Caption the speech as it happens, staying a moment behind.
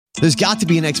There's got to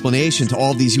be an explanation to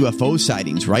all of these UFO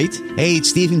sightings, right? Hey,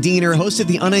 it's Stephen Diener, host of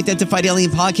the Unidentified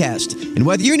Alien Podcast. And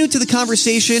whether you're new to the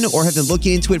conversation or have been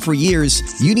looking into it for years,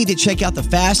 you need to check out the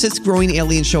fastest growing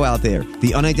alien show out there,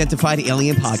 the Unidentified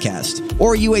Alien Podcast,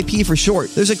 or UAP for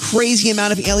short. There's a crazy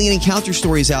amount of alien encounter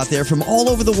stories out there from all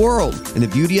over the world. And the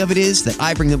beauty of it is that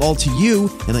I bring them all to you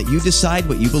and let you decide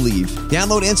what you believe.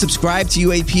 Download and subscribe to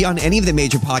UAP on any of the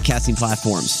major podcasting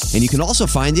platforms. And you can also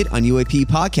find it on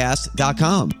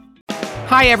UAPpodcast.com.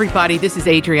 Hi, everybody. This is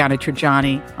Adriana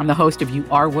Trajani. I'm the host of You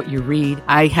Are What You Read.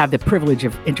 I have the privilege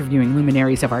of interviewing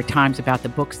luminaries of our times about the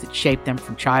books that shaped them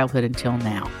from childhood until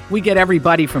now. We get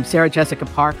everybody from Sarah Jessica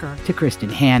Parker to Kristen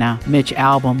Hanna, Mitch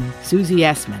Albom, Susie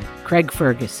Essman, Craig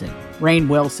Ferguson, Rainn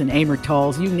Wilson, Amor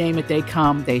Tolls, you name it, they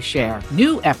come, they share.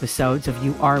 New episodes of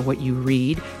You Are What You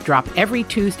Read drop every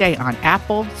Tuesday on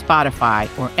Apple, Spotify,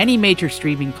 or any major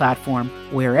streaming platform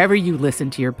wherever you listen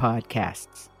to your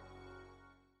podcasts.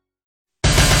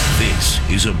 This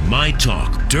is a My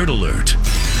Talk Dirt Alert.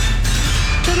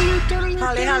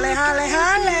 Holly, holly, holly,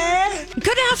 holly.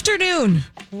 Good afternoon.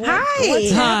 Hi. What's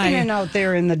happening out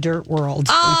there in the dirt world?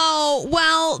 Oh,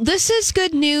 well, this is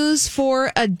good news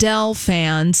for Adele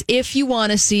fans if you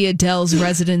want to see Adele's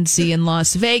residency in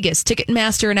Las Vegas.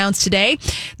 Ticketmaster announced today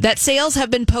that sales have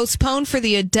been postponed for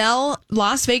the Adele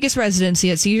Las Vegas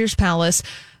residency at Caesars Palace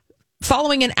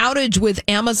following an outage with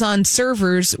Amazon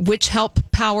servers, which help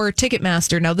power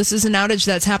Ticketmaster. Now, this is an outage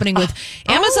that's happening with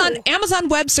Amazon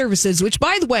Web Services, which,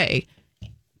 by the way,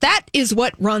 that is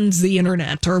what runs the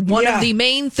internet, or one of the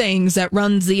main things that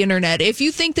runs the internet. If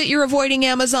you think that you're avoiding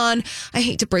Amazon, I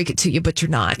hate to break it to you, but you're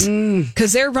not.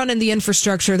 Because they're running the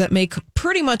infrastructure that make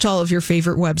pretty much all of your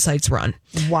favorite websites run.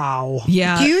 Wow.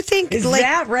 Yeah. Do you think is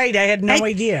that right? I had no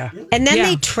idea. And then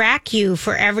they track you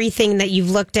for everything that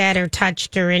you've looked at or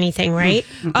touched or anything, right?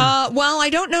 Well, I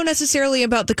don't know necessarily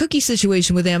about the cookie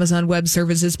situation with Amazon Web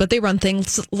Services, but they run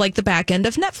things like the back end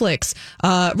of Netflix,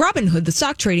 Robinhood, the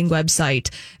stock trading website.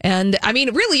 And I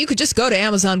mean, really, you could just go to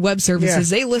Amazon Web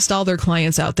Services. Yeah. They list all their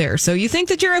clients out there. So you think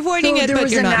that you're avoiding it, but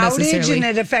you're not necessarily. There was an outage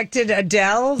and it affected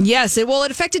Adele? Yes, it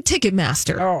affected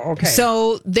Ticketmaster. Oh, okay.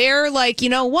 So they're like, you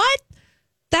know what?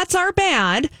 That's our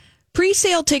bad.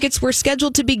 Pre-sale tickets were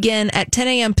scheduled to begin at 10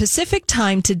 a.m. Pacific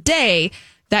time today.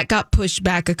 That got pushed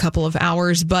back a couple of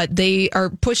hours, but they are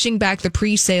pushing back the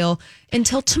pre-sale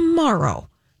until tomorrow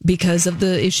because of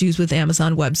the issues with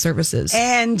Amazon Web Services.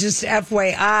 And just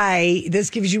FYI,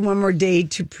 this gives you one more day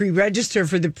to pre-register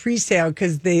for the pre-sale,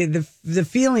 because the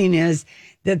feeling is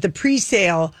that the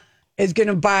pre-sale is going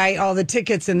to buy all the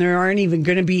tickets and there aren't even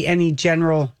going to be any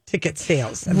general ticket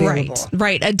sales available.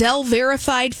 Right. Adele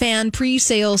verified fan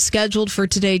pre-sales scheduled for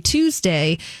today,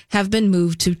 Tuesday, have been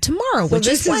moved to tomorrow, which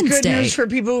is Wednesday. This is good news for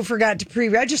people who forgot to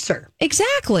pre-register.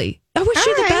 Exactly. I wish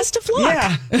you the best of luck.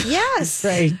 Yeah. Yes.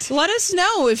 Right. Let us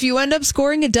know if you end up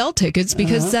scoring Adele tickets,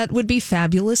 because that would be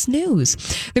fabulous news.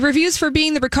 The reviews for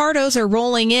Being the Ricardos are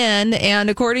rolling in, and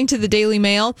according to the Daily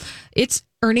Mail, it's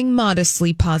earning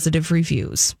modestly positive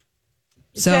reviews.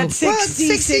 So that's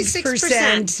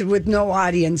 66% with no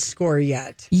audience score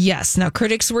yet. Yes. Now,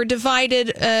 critics were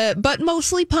divided, but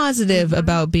mostly positive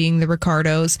about Being the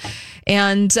Ricardos.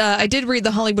 And I did read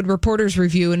the Hollywood Reporter's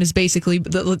review, and is basically,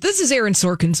 this is Aaron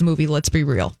Sorkin's movie, let's be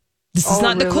real. This is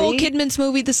not Nicole Kidman's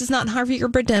movie. This is not Harvey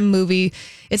Bardem movie.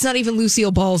 It's not even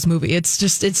Lucille Ball's movie.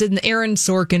 It's an Aaron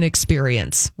Sorkin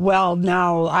experience. Well,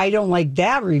 now, I don't like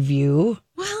that review.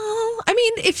 Well, I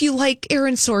mean, if you like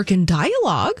Aaron Sorkin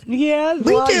dialogue. Yeah,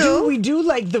 we do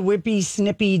like the whippy,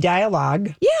 snippy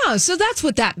dialogue. Yeah, so that's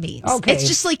what that means. Okay. It's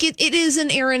just like it is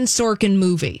an Aaron Sorkin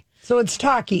movie. So it's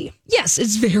talky. Yes,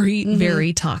 it's very,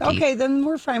 very talky. Okay, then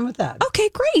we're fine with that. Okay,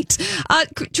 great.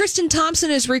 Tristan Thompson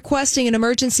is requesting an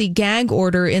emergency gag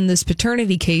order in this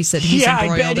paternity case that he's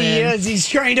embroiled in. I bet he is. He's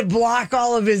trying to block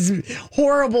all of his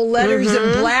horrible letters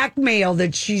and blackmail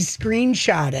that she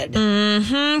screenshotted.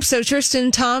 So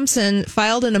Tristan Thompson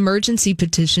filed an emergency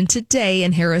petition today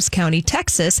in Harris County,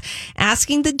 Texas,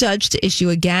 asking the judge to issue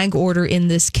a gag order in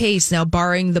this case, now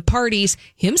barring the parties,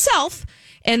 himself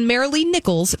and Marilee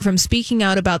Nichols, from speaking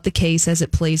out about the case as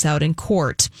it plays out in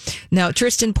court. Now,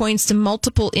 Tristan points to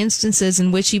multiple instances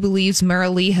in which he believes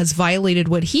Marilee has violated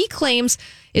what he claims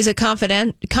is a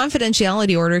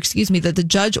confidentiality order, that the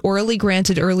judge orally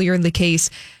granted earlier in the case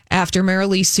after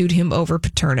Marilee sued him over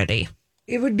paternity.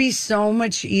 It would be so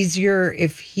much easier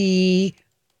if he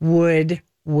would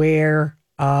wear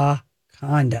a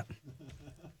condom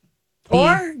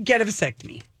or get a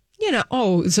vasectomy.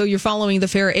 So you're following the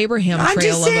Farrah Abraham trail. I'm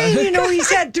just saying,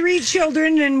 he's had 3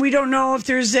 children, and we don't know if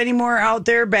there's any more out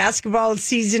there. Basketball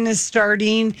season is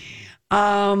starting,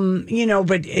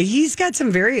 but he's got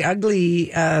some very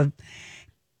ugly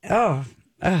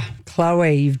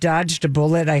Chloe, you've dodged a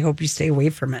bullet. I hope you stay away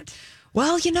from it.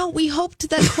 Well, we hoped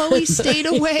that Chloe stayed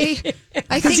away.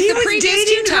 I think He the was previous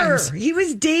dating two times. her. He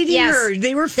was dating Yes. her.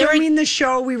 They were filming the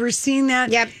show. We were seeing that.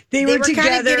 Yep. They They were were together.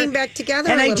 kinda getting back together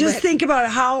And a I little just bit. think about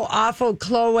how awful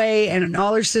Chloe and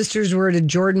all her sisters were to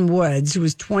Jordan Woods, who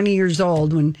was 20 years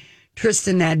old when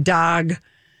Tristan, that dog,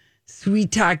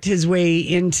 sweet talked his way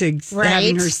into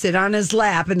having her sit on his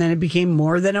lap, and then it became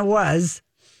more than it was.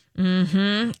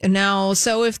 Now,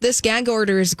 so if this gag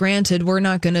order is granted, we're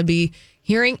not going to be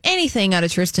hearing anything out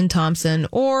of Tristan Thompson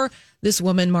or this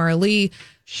woman, Mara Lee.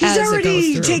 She's as it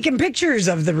already goes through. taken pictures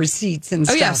of the receipts and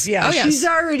Oh, stuff. yes. Yeah, Oh, yes. she's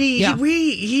already. Yeah.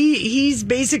 He's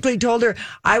basically told her,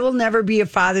 "I will never be a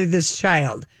father of this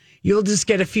child. You'll just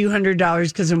get a few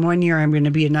 $100s because in 1 year I'm going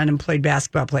to be an unemployed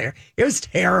basketball player." It was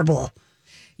terrible.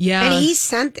 Yeah. And he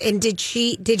sent, and did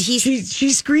he? She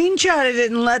screenshotted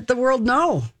it and let the world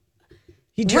know.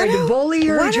 He tried What to a- bully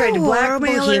her. He what tried a to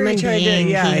blackmail horrible her. He human tried being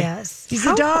to. Yeah, he is. he's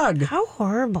a dog. How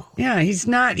horrible. Yeah, he's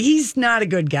not a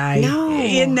good guy. No.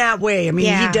 In that way. I mean,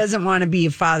 Yeah. he doesn't want to be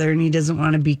a father and he doesn't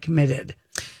want to be committed.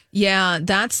 Yeah,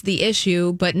 that's the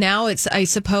issue. But now it's, I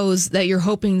suppose, that you're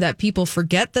hoping that people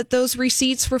forget that those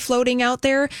receipts were floating out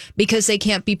there because they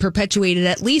can't be perpetuated,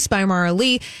 at least by Mara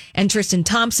Lee and Tristan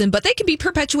Thompson, but they can be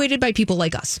perpetuated by people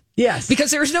like us. Yes.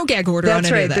 Because there's no gag order on That's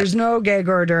any right. of that. There's no gag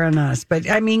order on us. But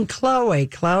I mean, Chloe,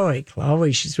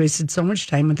 she's wasted so much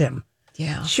time with him.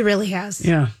 Yeah. She really has.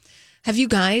 Yeah. Have you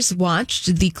guys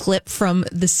watched the clip from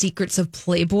The Secrets of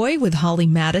Playboy with Holly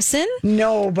Madison?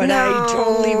 No, but I No.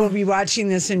 totally will be watching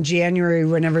this in January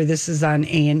whenever this is on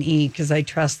A&E because I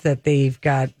trust that they've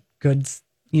got good,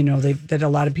 that a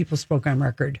lot of people spoke on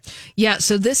record. Yeah,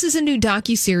 so this is a new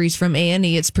docuseries from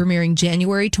A&E. It's premiering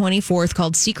January 24th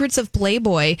called Secrets of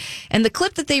Playboy. And the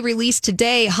clip that they released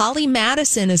today, Holly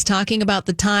Madison is talking about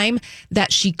the time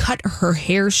that she cut her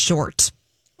hair short.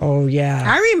 Oh, yeah.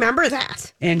 I remember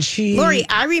that. And she... Lori,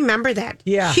 I remember that.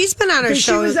 Yeah. She's been on our Because she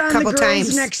show was on a the couple Girls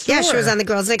times. Next Yeah, she Door. was on the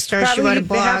Girls Next Door. Probably She wrote a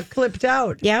blog. half flipped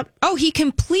out. Yep. Oh, he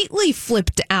completely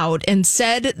flipped out and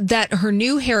said that her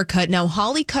new haircut. Now,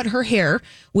 Holly cut her hair,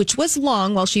 which was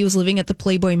long while she was living at the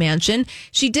Playboy Mansion.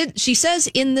 She says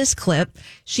in this clip,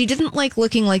 she didn't like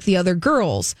looking like the other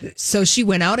girls. So she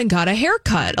went out and got a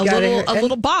haircut, a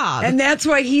little bob. And that's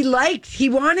why he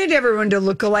wanted everyone to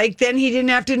look alike. Then he didn't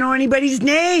have to know anybody's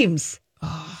names.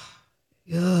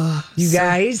 You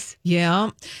guys.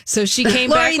 Yeah. So she came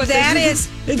Lori, back with that this.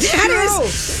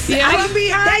 is Yeah. From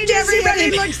behind, that everybody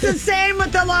doesn't- looks the same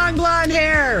with the long blonde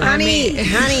hair. honey, You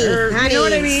know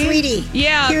what I mean? sweetie,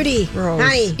 Yeah. cutie, Gross.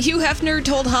 honey. Hugh Hefner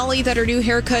told Holly that her new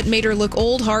haircut made her look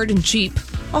old, hard, and cheap.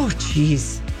 Oh,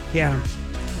 jeez. Yeah.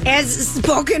 As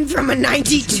spoken from a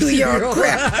 92-year-old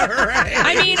crip.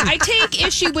 I mean, I take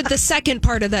issue with the second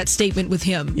part of that statement with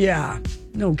him. Yeah.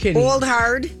 No kidding. Old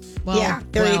hard. Well, yeah,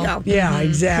 there you go. Yeah,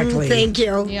 exactly. Thank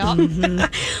you. Yeah.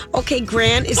 Okay,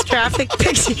 Grant, is traffic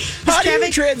pixie? How do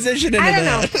you transition into I don't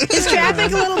that? know. Is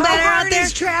traffic a little How better out hard there?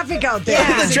 is traffic out there?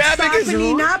 Yeah. Is The it traffic is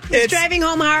softening up? Is driving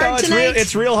home hard No, it's tonight?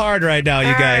 it's real hard right now, you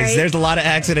All guys. right. There's a lot of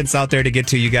accidents out there to get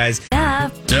to, you guys. This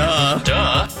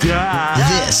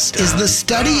is the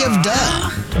study of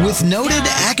duh with noted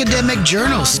academic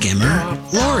journal skimmer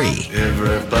Lori.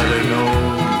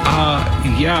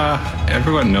 Yeah,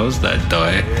 everyone knows that, though.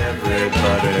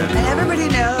 And everybody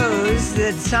knows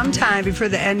that sometime before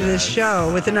the end of the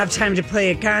show, with enough time to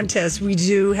play a contest, we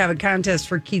do have a contest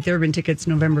for Keith Urban tickets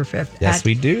November 5th. Yes, at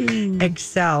we do.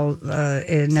 Excel you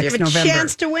next have a November.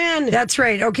 chance to win. That's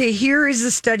right. Okay, here is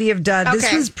the study of duh. This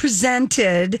Okay. was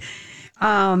presented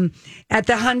at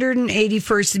the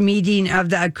 181st meeting of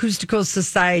the Acoustical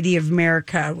Society of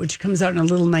America, which comes out in a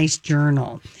little nice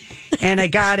journal. And I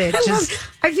got it.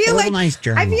 I feel like nice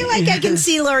journal. I feel like I can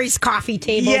see Lori's coffee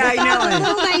table. Yeah, with I know all the it.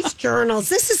 little nice journals.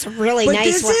 This is a really But nice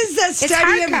this one. is the It's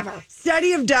hardcover.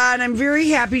 study of duh, and I'm very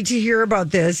happy to hear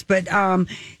about this. But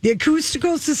the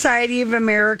Acoustical Society of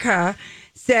America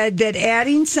said that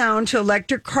adding sound to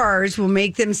electric cars will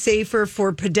make them safer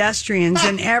for pedestrians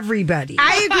and everybody.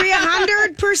 I agree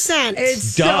 100%.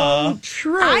 It's Duh. so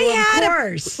true. I had of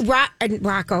course.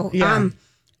 Rocco. Yeah.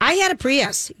 I had a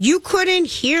Prius. You couldn't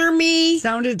hear me.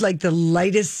 Sounded like the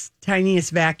lightest,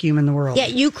 tiniest vacuum in the world. Yeah,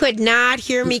 you could not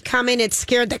hear me coming. It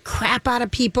scared the crap out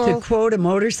of To people. quote a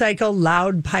motorcycle,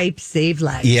 loud pipes save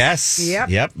lives. Yes. Yep.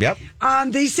 Yep.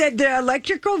 They said the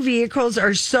electric vehicles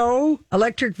are so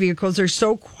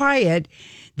quiet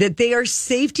that they are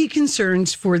safety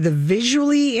concerns for the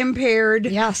visually impaired,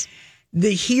 Yes.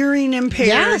 the hearing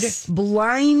impaired, Yes.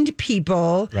 blind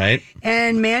people. Right.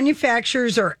 And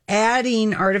manufacturers are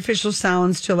adding artificial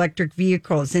sounds to electric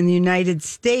vehicles. In the United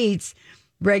States,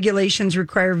 regulations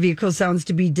require vehicle sounds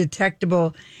to be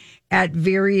detectable at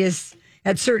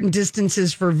certain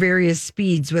distances for various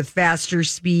speeds, with faster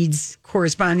speeds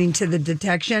corresponding to the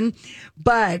detection.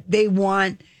 But they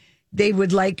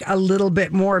would like a little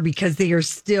bit more because they are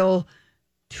still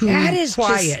too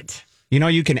quiet. You know,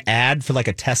 you can add for like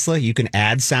a Tesla, you can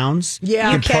add sounds.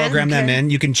 Yeah. You can program them in.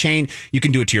 You can change, you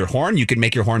can do it to your horn. You can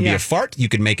make your horn be a fart. You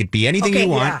can make it be anything you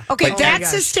want. Yeah. Okay, But-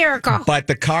 that's hysterical. But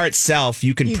the car itself,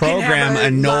 you can You can program have a a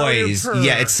noise. louder purr.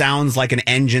 Yeah, it sounds like an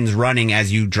engine's running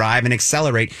as you drive and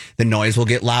accelerate. The noise will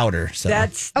get louder. So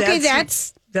That's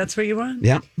what you want?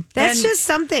 yeah. That's And just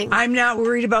something. I'm not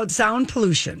worried about sound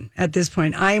pollution at this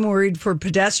point. I am worried for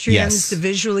pedestrians, Yes. the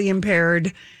visually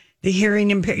impaired, the hearing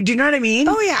impaired. Do you know what I mean?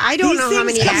 Oh, yeah. I don't These know how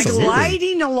things many come accidents.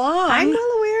 gliding along. I'm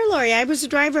well aware, Lori. I was a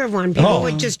driver of one. People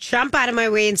would just jump out of my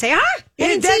way and say, I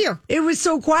didn't see you. It was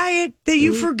so quiet that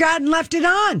you forgot and left it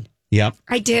on. Yep.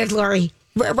 I did, Lori.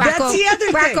 That's the other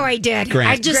thing. Rocco, I did.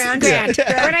 Grant. I just Grant. Grant.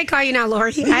 What I call you now,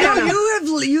 Lori? I don't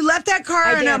know. You left that car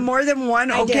I on did. more than one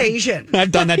I did. occasion.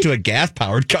 I've done that to a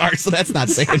gas-powered car, so that's not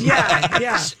saying much.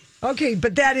 Yeah. Okay,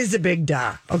 but that is a big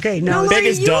duh. Okay, no. Lori,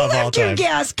 Biggest you duh of all left your time.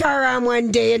 gas car on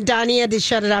one day, and Donnie had to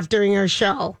shut it off during our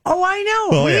show. Oh, I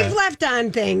know. Oh, yeah. We've left on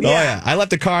things. Oh, yeah. I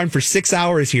left the car on for 6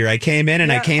 hours here. I came in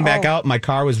and I came back out. My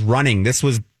car was running. This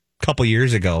was a couple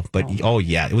years ago, but it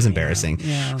was embarrassing.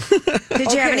 Yeah.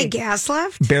 Did you have any gas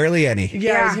left? Barely any.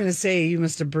 Yeah, I was going to say you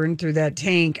must have burned through that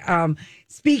tank.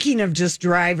 Speaking of just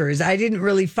drivers, I didn't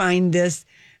really find this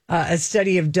a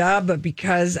study of duh, but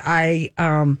because I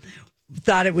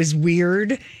thought it was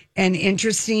weird and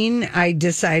interesting, I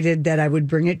decided that I would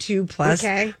bring it to you. Plus,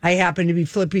 I happened to be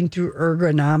flipping through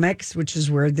Ergonomics, which is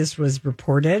where this was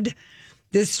reported.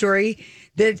 This story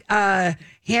that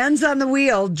hands on the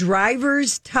wheel,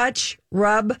 drivers touch,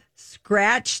 rub,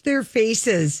 scratch their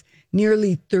faces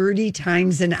nearly 30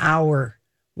 times an hour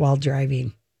while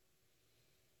driving.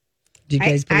 Do you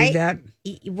guys believe that?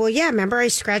 Well, yeah. Remember, I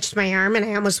scratched my arm and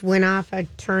I almost went off a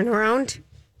turnaround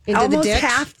into Almost the ditch.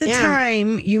 half the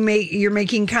time you're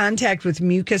making contact with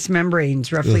mucous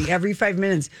membranes roughly every 5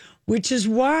 minutes, which is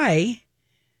why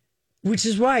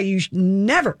you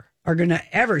never are going to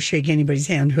ever shake anybody's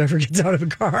hand whoever gets out of a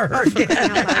car again.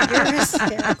 You're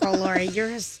hysterical, Lori. You're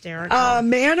hysterical.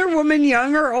 Man or woman,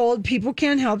 young or old, people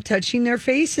can't help touching their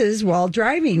faces while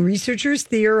driving. Researchers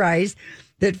theorize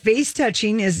that face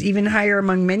touching is even higher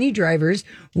among many drivers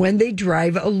when they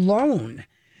drive alone.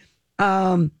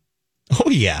 Oh,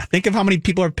 yeah. Think of how many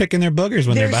people are picking their boogers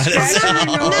when they're by themselves.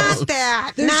 Not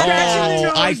that. They're Not scratching their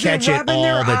nose, I catch they're it rubbing all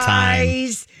their the time.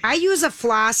 eyes. I use a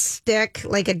floss stick,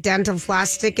 like a dental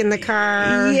floss stick in the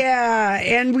car. Yeah,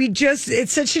 and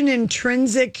it's such an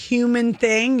intrinsic human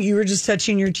thing. You were just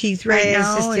touching your teeth right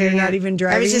now, and you're not even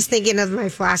driving. I was just thinking of my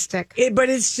floss stick. But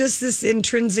it's just this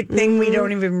intrinsic thing we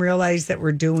don't even realize that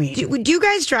we're doing. Do you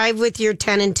guys drive with your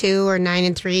 10 and 2 or 9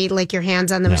 and 3, like your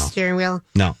hands on the steering wheel?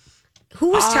 No. Who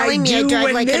was telling me I drive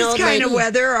when like an this old kind lady? of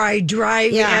weather, I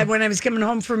drive. Yeah. When I was coming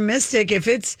home from Mystic, if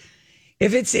it's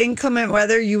inclement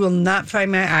weather, you will not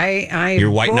find my.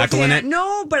 You're white knuckling it?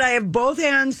 No, but I have both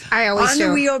hands always on do.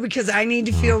 the wheel because I need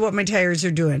to feel what my tires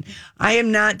are doing. I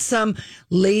am not some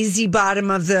lazy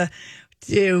bottom of the.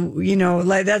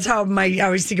 Like that's how I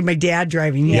always think of my dad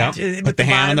driving. Yeah, with the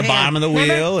hand on the bottom of the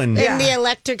wheel and the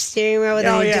electric steering wheel.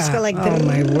 And you just go like, oh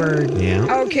my word.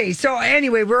 Yeah. Okay, so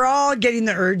anyway, we're all getting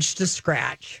the urge to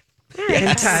scratch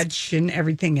and touch and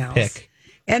everything else. Pick.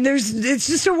 And it's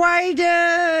just a wide,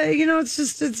 it's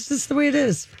just the way it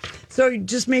is. So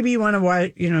just maybe you want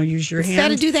to, use your hands. Got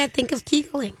to do that. Think of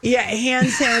tickling. Yeah, hand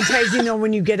sanitizing though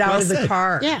when you get out of the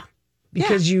car. Yeah.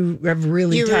 Because you have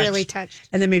really touched.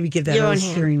 And then maybe give that Your old own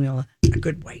hand. steering wheel a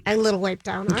good wipe. A little wipe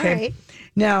down. Okay. All right.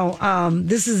 Now,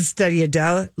 this is a study of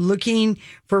data looking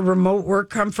for remote work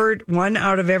comfort. 1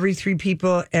 out of every 3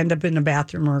 people end up in a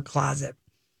bathroom or a closet.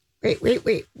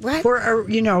 Wait. What? For,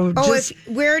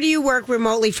 Where do you work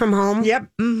remotely from home? Yep.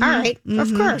 Mm-hmm, All right.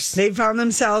 Of course. They found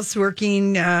themselves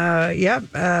working,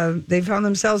 they found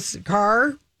themselves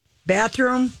car,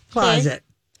 bathroom, closet. Okay.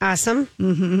 Awesome.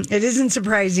 Mm-hmm. It isn't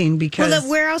surprising because... Well, then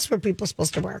where else were people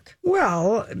supposed to work?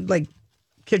 Well, like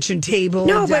kitchen table.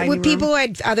 No, but dining with room. people who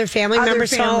had other family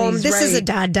members home, families, this is a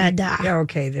right. da. Yeah,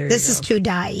 okay, there This you is go. too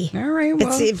die. All right,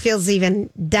 well. It feels even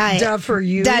die. Duh for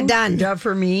you. Done. Duh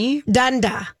for me. Done.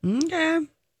 Okay.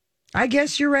 I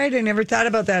guess you're right. I never thought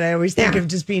about that. I always think of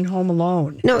just being home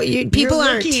alone. No, people You're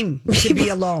aren't. looking to be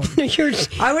alone.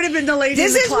 I would have been the lady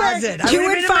This in the is closet. where you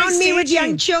would found me with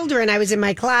young children. I was in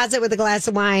my closet with a glass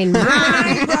of wine.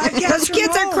 Those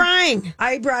kids are crying.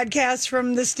 I broadcast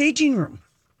from the staging room.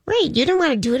 Right. You don't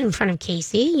want to do it in front of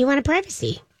Casey. You want a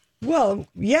privacy. Well,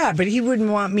 yeah, but he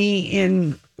wouldn't want me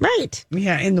in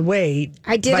the way.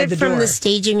 I did it from the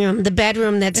staging room, the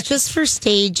bedroom that's just for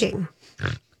staging.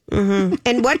 Mm-hmm.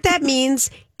 And what that means,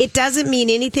 it doesn't mean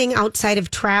anything outside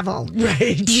of travel.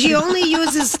 Right. She only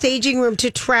uses staging room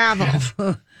to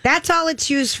travel. That's all it's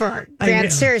used for,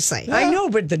 Grant. Seriously. I know,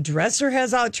 but the dresser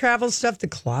has all travel stuff. The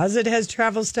closet has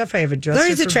travel stuff. I have a dresser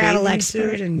Larry's a for travel bathing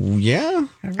expert. suit and Yeah.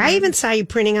 I even saw you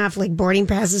printing off like boarding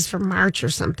passes for March or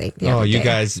something. Oh, you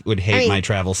guys would hate my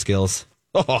travel skills.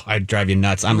 Oh, I'd drive you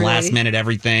nuts. I'm last minute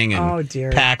everything and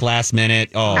pack last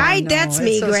minute. Oh, that's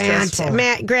me, so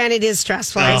Grant. Grant, it is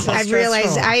stressful. I've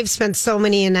realized I've spent so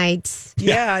many nights.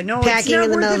 Yeah, no, packing it's not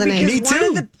in the middle of the night. because one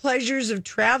of the pleasures of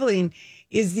traveling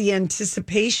is the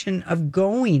anticipation of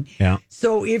going. Yeah.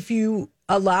 So if you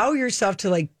allow yourself to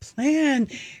like plan,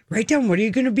 write down what are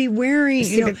you going to be wearing.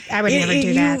 I would never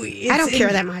do that. I don't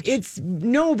care that much.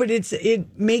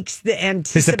 It makes the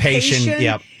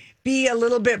anticipation be a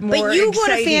little bit more. But you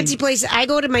exciting. go to fancy places. I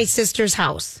go to my sister's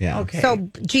house. Yeah. Okay. So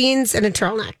jeans and a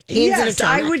turtleneck.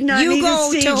 I would not. You need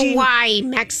go a to staging. Hawaii,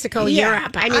 Mexico,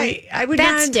 Europe. I mean, I would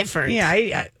that's not, different. Yeah.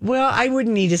 I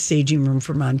wouldn't need a staging room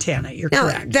for Montana. You're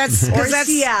correct. That's or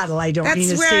Seattle. I don't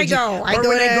need a where staging. I or go.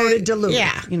 when I go to Duluth.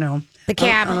 Yeah. The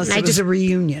cabin. Unless I it was a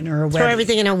reunion or a wedding. throw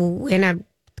everything in a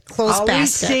clothes Always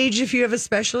basket. stage if you have a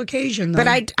special occasion, though. But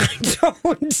I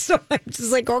don't. So I'm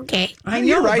just like, okay. I know,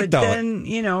 You're right, but though. then,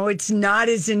 it's not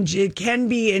as, it can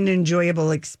be an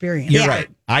enjoyable experience. You're right.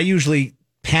 I usually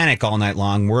panic all night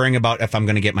long, worrying about if I'm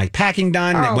going to get my packing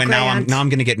done. Oh, when now I'm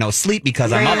going to get no sleep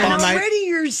because I'm up all night. Already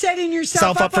you're setting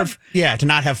yourself up for to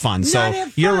not have fun.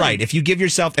 You're right. If you give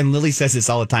yourself, and Lily says this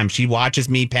all the time, she watches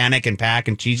me panic and pack,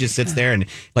 and she just sits there and,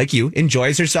 like you,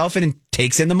 enjoys herself and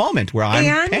takes in the moment where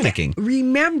I'm panicking.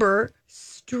 Remember,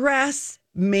 stress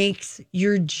makes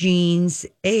your genes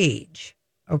age.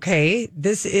 Okay,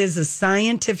 this is a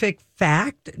scientific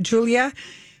fact, Julia.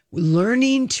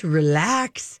 Learning to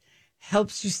relax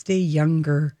helps you stay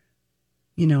younger.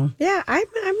 Yeah, I'm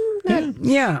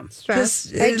not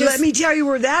stressed. Let me tell you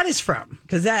where that is from,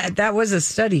 because that was a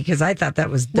study. Because I thought that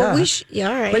was all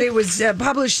right. But it was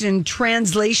published in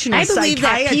Translational Psychiatry. I believe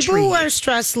that people who are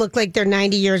stressed look like they're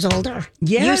 90 years older.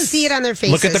 Yes. You see it on their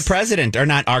faces. Look at the president, or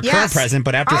not our current president,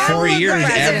 but after 4 years,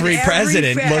 every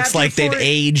president looks like they've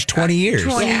aged 20 years.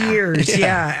 20 years,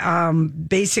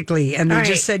 basically. And they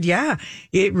just said,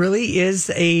 it really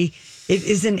is it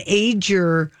is an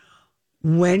ager.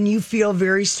 When you feel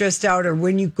very stressed out or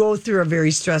when you go through a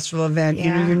very stressful event,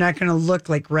 you're not going to look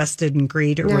like rested and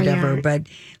great or whatever. Yeah. But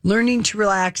learning to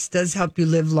relax does help you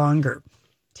live longer.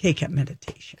 Take up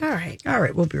meditation. All right.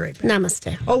 We'll be right back.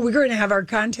 Namaste. Oh, we're going to have our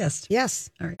contest.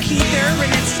 Yes. All right. Keith Urban,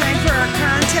 it's time for our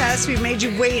contest. We've made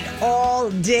you wait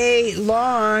all day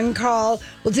long.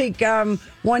 We'll take 1,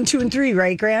 2, and 3,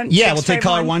 right, Grant? Yeah, we'll take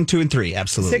caller 1, 2, and 3.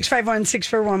 Absolutely.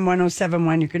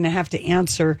 651-641-1071. You're going to have to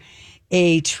answer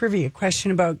a trivia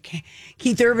question about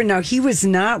Keith Urban. Now, he was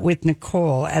not with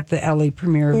Nicole at the LA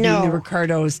premiere of Being the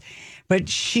Ricardos,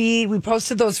 but we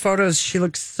posted those photos. She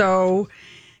looks so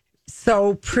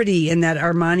pretty in that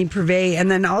Armani Privé.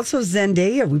 And then also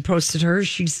Zendaya, we posted her.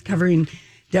 She's covering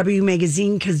W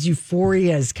Magazine because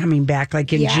Euphoria is coming back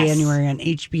in January on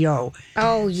HBO.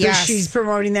 Oh, yes. So she's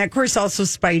promoting that. Of course, also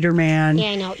Spider-Man.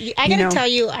 Yeah, I know. I got to tell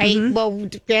you,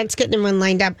 Grant's getting everyone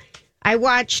lined up. I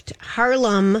watched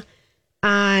Harlem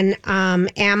on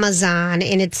Amazon,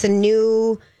 and it's a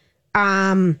new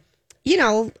TV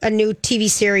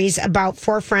series about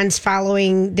 4 friends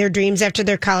following their dreams after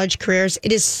their college careers.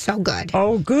 It is so good.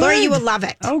 Oh, good. Laura, you will love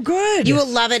it. Oh, good. You will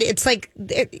love it. It's like,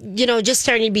 just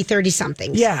starting to be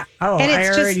 30-something. Yeah. Oh, and I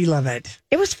already love it.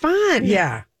 It was fun.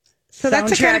 Yeah. So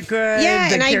that's a kind of good.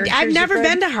 Yeah, and I've never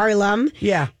been to Harlem.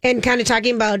 Yeah, and kind of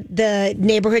talking about the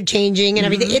neighborhood changing and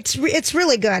everything. It's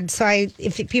really good. So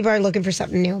if people are looking for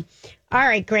something new, all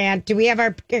right, Grant, do we have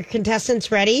our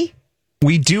contestants ready?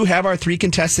 We do have our 3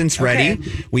 contestants ready.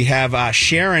 We have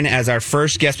Sharon as our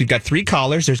first guest. We've got 3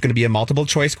 callers. There's going to be a multiple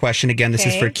choice question. Again, this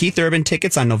is for Keith Urban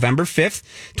tickets on November 5th,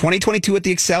 2022 at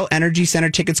the Xcel Energy Center.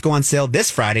 Tickets go on sale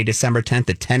this Friday, December 10th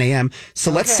at 10 a.m.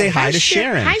 So let's say hi to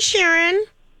Sharon. Hi, Sharon.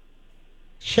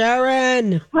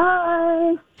 Sharon.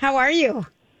 Hi. How are you?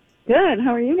 Good.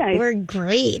 How are you guys? We're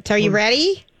great. Are you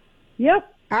ready? Yep.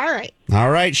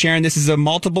 All right, Sharon, this is a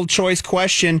multiple choice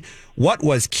question. What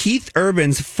was Keith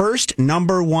Urban's first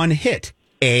number 1 hit?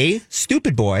 A,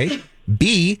 Stupid Boy,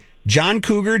 B, John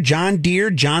Cougar, John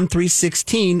Deere, John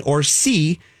 3:16, or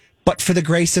C, But for the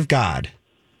Grace of God?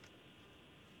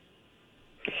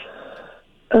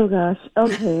 Oh, gosh.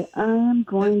 Okay, I am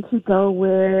going to go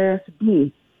with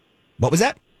B. What was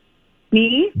that?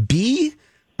 B? B?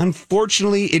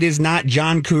 Unfortunately, it is not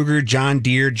John Cougar, John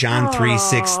Deere, John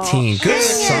 316. Good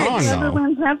song, though.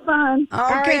 Everyone have fun. All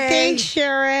right, thanks,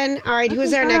 Sharon. All right,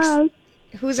 who's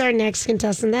our next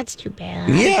contestant? That's too bad.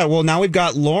 Yeah, well, now we've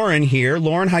got Lauren here.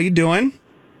 Lauren, how you doing?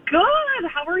 Good.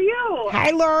 How are you?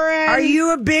 Hi, Lauren. Are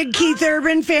you a big Keith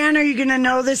Urban fan? Are you going to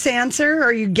know this answer? Or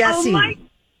are you guessing? Oh my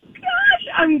gosh,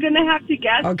 I'm gonna have to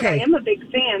guess. Okay. I am a big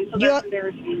fan, so that's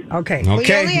embarrassing. Okay. Well,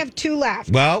 you only have 2 left.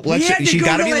 Well, she's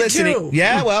got to be Google it, listening. too.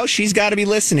 Yeah, well, she's got to be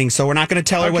listening, so we're not going to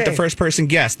tell her what the Okay. first person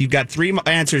guessed. You've got 3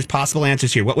 possible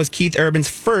answers here. What was Keith Urban's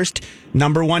first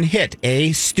number 1 hit?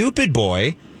 A, Stupid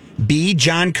Boy, B,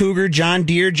 John Cougar, John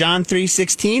Deere, John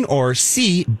 316, or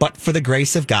C, But for the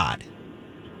Grace of God?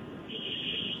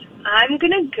 I'm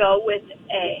gonna go with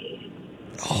A.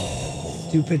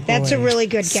 Stupid Boy. That's a really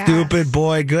good guess. Stupid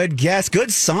Boy, good guess.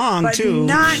 Good song, But too.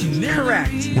 not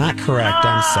correct. Not correct,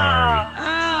 I'm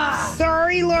sorry.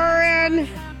 Sorry, Lauren.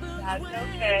 That's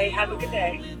okay. Have a good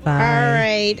day. All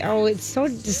right. Oh, it's so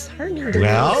disheartening.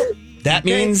 Well, that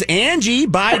means Angie,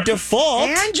 by default,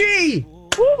 Angie!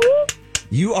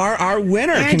 you are our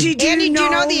winner. Angie, do Andy, you do you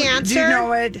know know the answer? Do you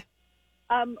know it?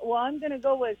 Well, I'm gonna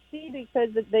go with C because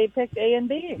they picked A and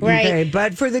B. Right. Okay,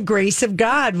 but for the grace of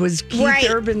God was Keith Right.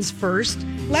 Urban's first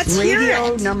Let's hear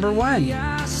radio it. number 1. And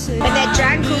that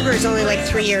John Cougar is only like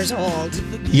 3 years old.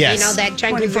 Yes. You know that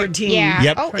John Cougar. 2014. Yeah.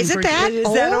 Yep. Oh, is it that?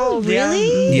 Is that old? Yeah.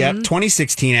 Really? Yep,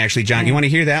 2016, actually, John. You want to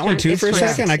hear that one, too, It's for a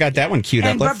 2016. second? I got that one queued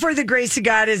And up. but for the grace of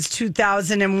God is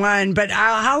 2001. But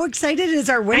how excited is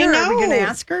our winner? I Are we going to know.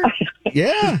 ask her?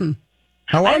 Yeah.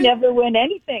 How are I you? never win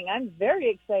anything. I'm very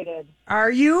excited. Are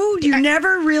you? You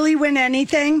never really win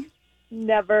anything?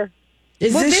 Never.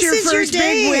 Is Well, this this your is your first big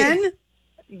day. win?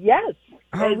 Yes.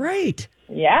 All right.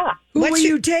 Yeah. Who What's will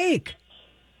your- you take?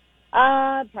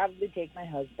 Probably take my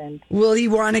husband. Will he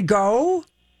want to go?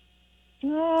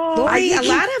 Lori, a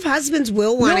lot of husbands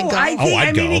will want to No, go. I think. I'd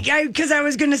I mean, go. because I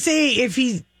was going to say if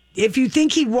you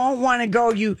think he won't want to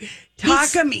go, you talk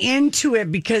him into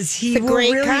it because he It's a will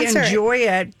great really concert. enjoy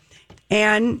it,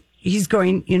 and he's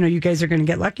going. You know, you guys are going to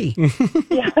get lucky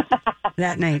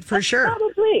that night for sure.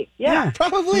 Probably. Yeah.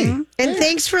 Probably. And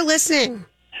thanks for listening.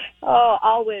 Oh,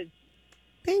 always.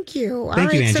 Thank you. All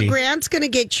Thank you, right, so Angie. Grant's going to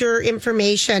get your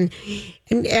information.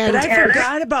 And But I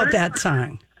forgot about that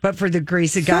song. But for the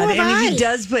grace of God, have and I. he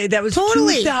does play. That was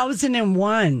Totally.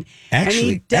 2001. Actually, and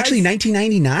he does,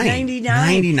 1999.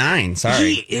 99,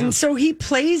 sorry. And so he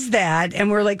plays that, and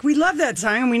we're like, we love that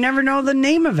song, and we never know the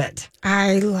name of it.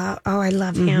 I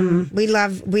love him. We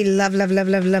love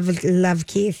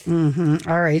Keith.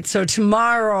 All right. So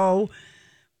tomorrow,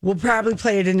 we'll probably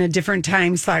play it in a different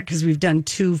time slot because we've done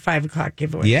 2 5 o'clock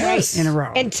giveaways Yes. in a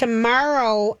row. And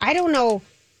tomorrow, I don't know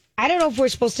if we're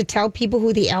supposed to tell people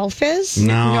who the elf is.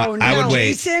 No, I would wait.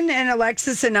 Jason and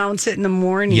Alexis announce it in the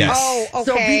morning. Yes. Oh,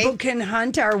 So okay. people can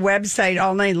hunt our website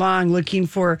all night long looking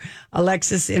for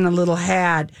Alexis in a little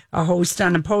hat, a host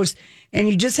on a post. And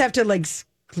you just have to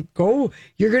go.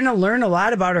 You're going to learn a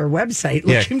lot about our website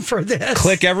looking for this.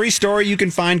 Click every story you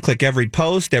can find, click every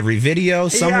post, every video.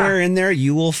 Somewhere in there,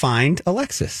 you will find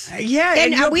Alexis. Yeah,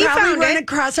 and you'll we probably found run it.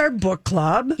 across our book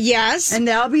club. Yes. And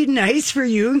that'll be nice for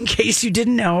you in case you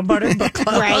didn't know about our book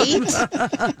club.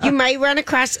 Right. You might run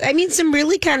across, some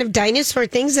really kind of dinosaur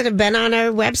things that have been on our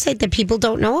website that people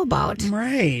don't know about.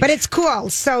 Right. But it's cool.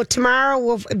 So tomorrow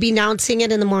we'll be announcing it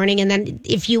in the morning. And then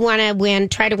if you want to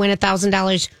try to win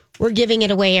 $1,000, we're giving it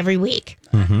away every week.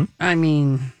 I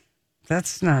mean,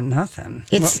 that's not nothing.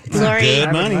 It's Well, Lori. Good I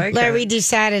would money. like Lori it.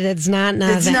 decided it's not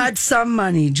nothing. It's not some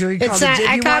money. Julie It's called not- it.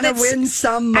 I You called want to it- win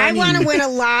some money. I want to win a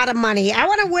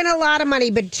lot of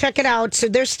money. But check it out. So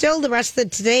there's still the rest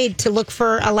of today to look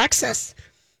for Alexis.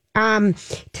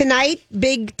 Tonight,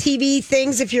 big TV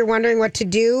things if you're wondering what to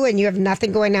do and you have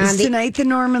nothing going on. Is tonight the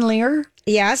Norman Lear?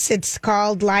 Yes, it's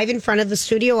called Live in Front of the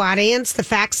Studio Audience. The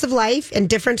Facts of Life and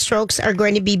Different Strokes are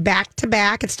going to be back to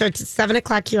back. It starts at 7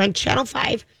 o'clock here on Channel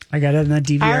 5. I got it on the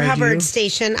DVR. Our do Hubbard you?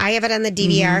 station. I have it on the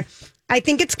DVR. I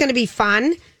think it's going to be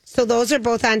fun. So those are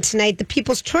both on tonight. The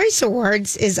People's Choice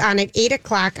Awards is on at 8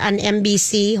 o'clock on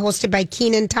NBC, hosted by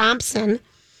Kenan Thompson.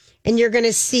 And you're going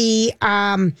to see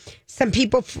some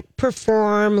people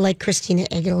perform, like Christina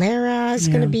Aguilera is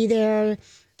going to be there.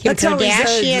 Kim That's always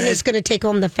Kardashian is going to take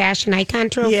home the Fashion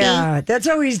Icon Trophy. Yeah, that's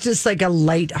always just like a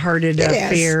lighthearted It is.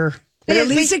 affair. But It at is,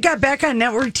 least but- it got back on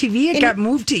network TV. It got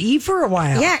moved to E for a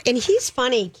while. Yeah, and he's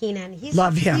funny, Keenan.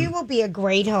 Love him. He will be a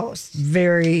great host.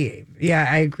 I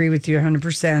agree with you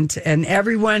 100%. And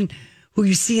everyone who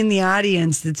you see in the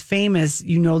audience that's famous,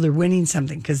 you know they're winning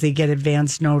something because they get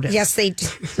advance notice. Yes, they do.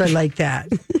 So I like that.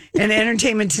 And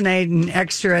Entertainment Tonight and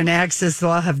Extra and Access,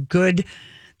 they'll all have good.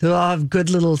 they'll have good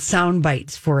little sound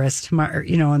bites for us tomorrow,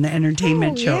 in the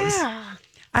entertainment shows. Yeah.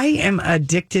 I am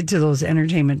addicted to those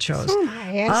entertainment shows. Oh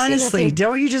my, honestly,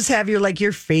 don't you just have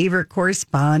your favorite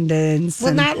correspondents?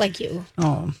 Well, not like you.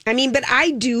 Oh. I mean, but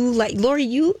I do like, Lori,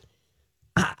 you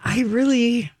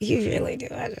really do.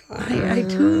 I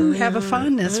do have a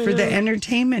fondness for the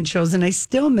entertainment shows, and I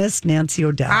still miss Nancy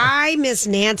O'Dell. I miss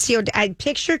Nancy O'Dell. A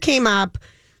picture came up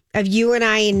of you and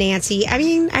I and Nancy. I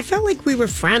mean, I felt like we were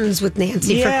friends with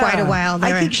Nancy for quite a while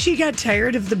there. I think she got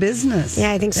tired of the business.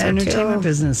 Yeah, I think so, the entertainment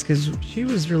business, because she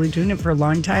was really doing it for a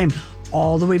long time.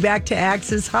 All the way back to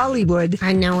Access Hollywood.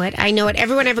 I know it.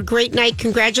 Everyone have a great night.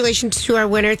 Congratulations to our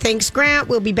winner. Thanks, Grant.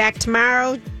 We'll be back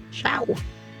tomorrow. Ciao.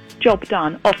 Job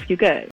done. Off you go.